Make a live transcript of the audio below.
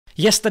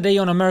Yesterday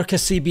on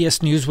America's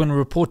CBS News, when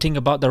reporting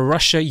about the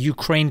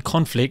Russia-Ukraine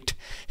conflict,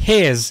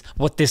 here's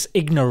what this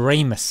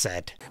ignoramus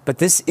said. But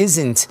this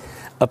isn't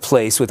a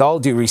place, with all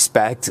due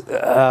respect,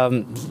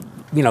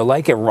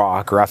 like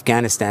Iraq or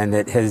Afghanistan,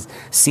 that has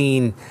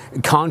seen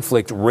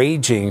conflict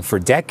raging for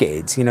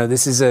decades.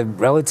 This is a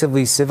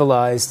relatively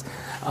civilized,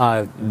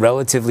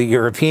 relatively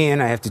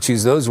European, I have to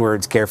choose those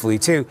words carefully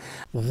too.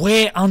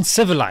 We're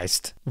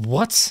uncivilized.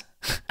 What?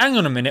 Hang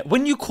on a minute,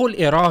 when you call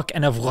Iraq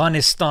and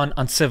Afghanistan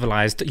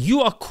uncivilized,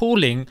 you are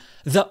calling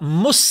the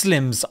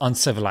Muslims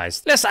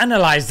uncivilized. Let's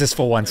analyze this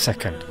for 1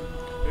 second. Okay.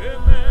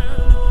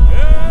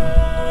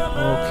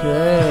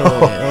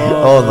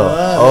 Oh no.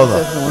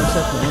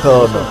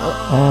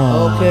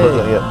 Okay.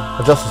 Yeah.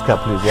 A justice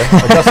cap, please.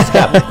 Yeah. A justice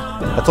cap.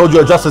 I told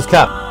you a justice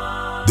cap.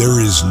 There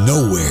is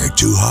nowhere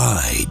to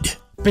hide.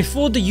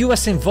 Before the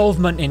US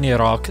involvement in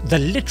Iraq, the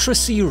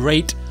literacy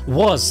rate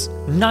was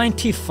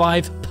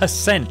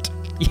 95%.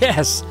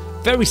 Yes,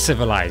 very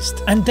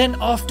civilized. And then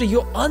after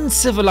your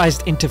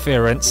uncivilized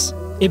interference,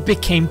 it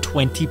became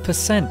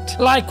 20%.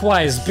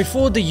 Likewise,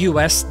 before the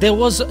US, there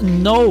was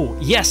no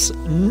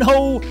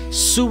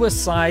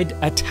suicide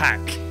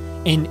attack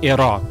in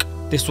Iraq.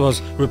 This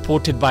was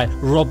reported by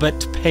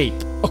Robert Pape.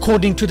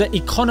 According to the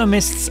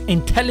Economist's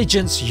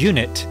intelligence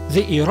unit,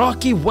 the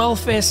Iraqi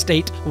welfare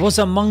state was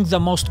among the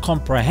most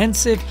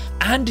comprehensive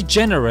and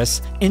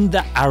generous in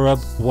the Arab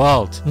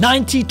world.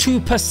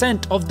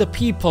 92% of the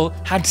people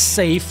had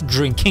safe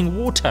drinking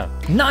water.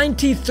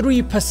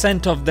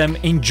 93% of them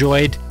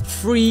enjoyed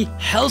free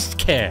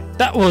healthcare.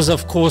 That was,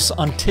 of course,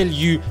 until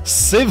you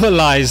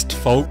civilized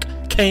folk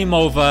came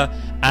over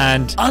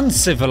and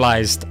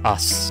uncivilized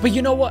us. But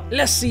you know what?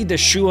 Let's see the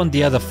shoe on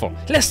the other foot.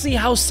 Let's see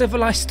how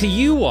civilized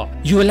you are.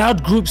 You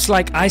allowed groups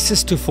like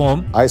ISIS to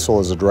form.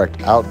 ISIL is a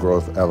direct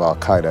outgrowth of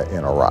Al-Qaeda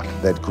in Iraq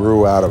that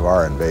grew out of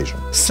our invasion.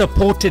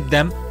 Supported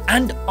them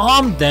and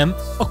armed them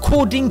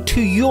according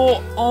to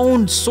your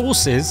own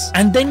sources,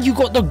 and then you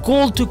got the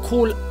gall to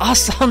call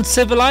us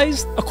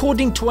uncivilized?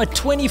 According to a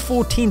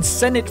 2014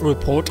 Senate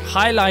report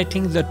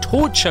highlighting the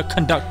torture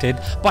conducted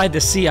by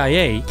the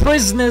CIA,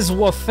 prisoners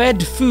were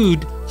fed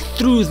food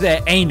through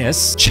their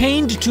anus,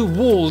 chained to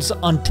walls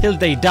until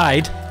they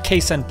died,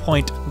 case in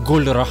point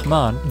Gul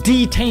Rahman.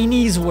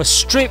 Detainees were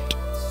stripped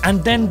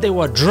and then they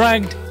were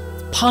dragged,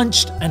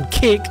 punched and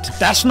kicked.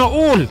 That's not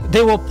all.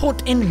 They were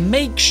put in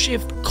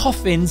makeshift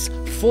coffins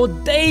for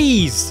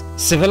days.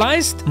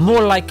 Civilized?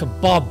 More like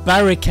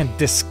barbaric and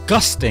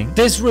disgusting.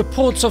 There's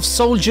reports of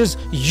soldiers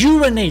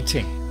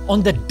urinating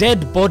on the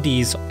dead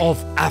bodies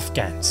of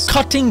Afghans,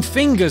 cutting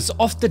fingers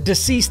off the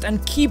deceased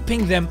and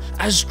keeping them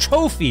as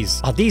trophies.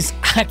 Are these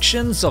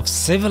actions of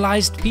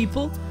civilized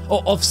people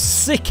or of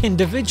sick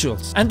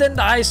individuals? And then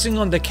the icing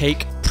on the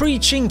cake,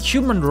 preaching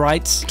human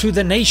rights to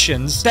the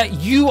nations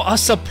that you are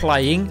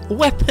supplying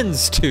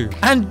weapons to.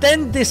 And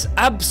then this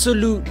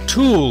absolute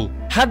tool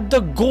had the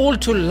gall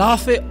to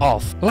laugh it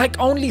off like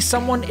only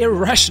someone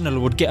irrational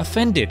would get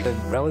offended.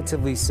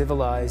 Relatively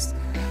civilized,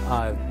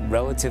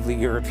 relatively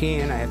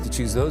European, I have to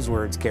choose those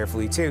words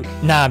carefully too.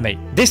 Nah mate,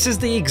 this is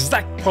the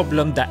exact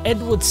problem that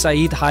Edward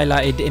Said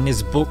highlighted in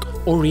his book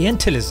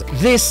Orientalism.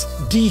 This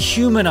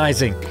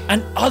dehumanizing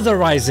and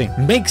otherizing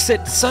makes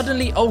it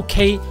suddenly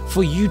okay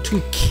for you to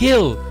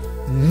kill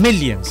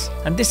millions.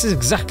 And this is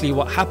exactly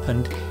what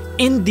happened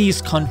in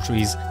these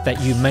countries that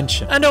you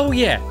mentioned. And oh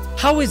yeah,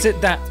 how is it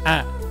that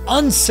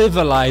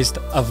uncivilized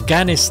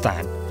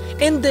Afghanistan,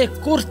 in their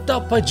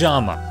kurta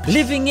pajama,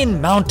 living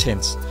in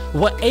mountains,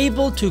 were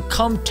able to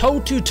come toe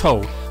to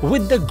toe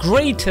with the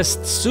greatest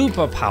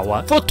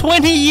superpower for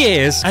 20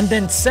 years and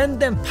then send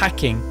them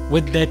packing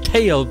with their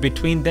tail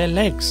between their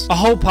legs? I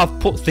hope I've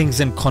put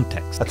things in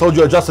context. I told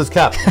you a justice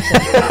cap.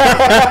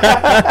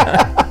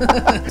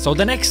 So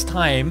the next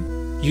time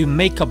you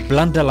make a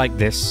blunder like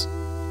this,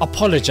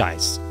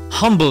 apologize,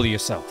 humble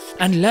yourself,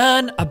 and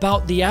learn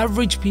about the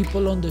average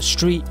people on the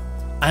street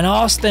and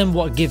ask them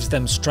what gives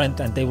them strength,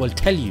 and they will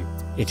tell you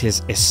it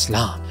is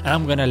Islam. And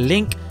I'm gonna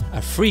link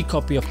a free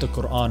copy of the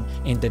Quran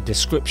in the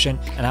description,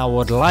 and I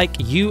would like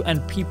you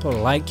and people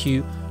like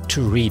you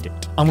to read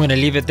it. I'm gonna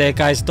leave it there,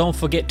 guys. Don't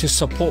forget to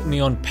support me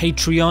on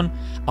Patreon.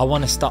 I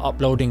want to start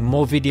uploading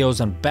more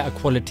videos and better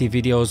quality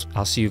videos.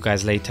 I'll see you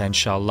guys later,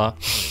 inshallah.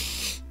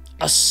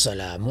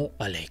 Assalamu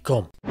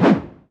alaikum.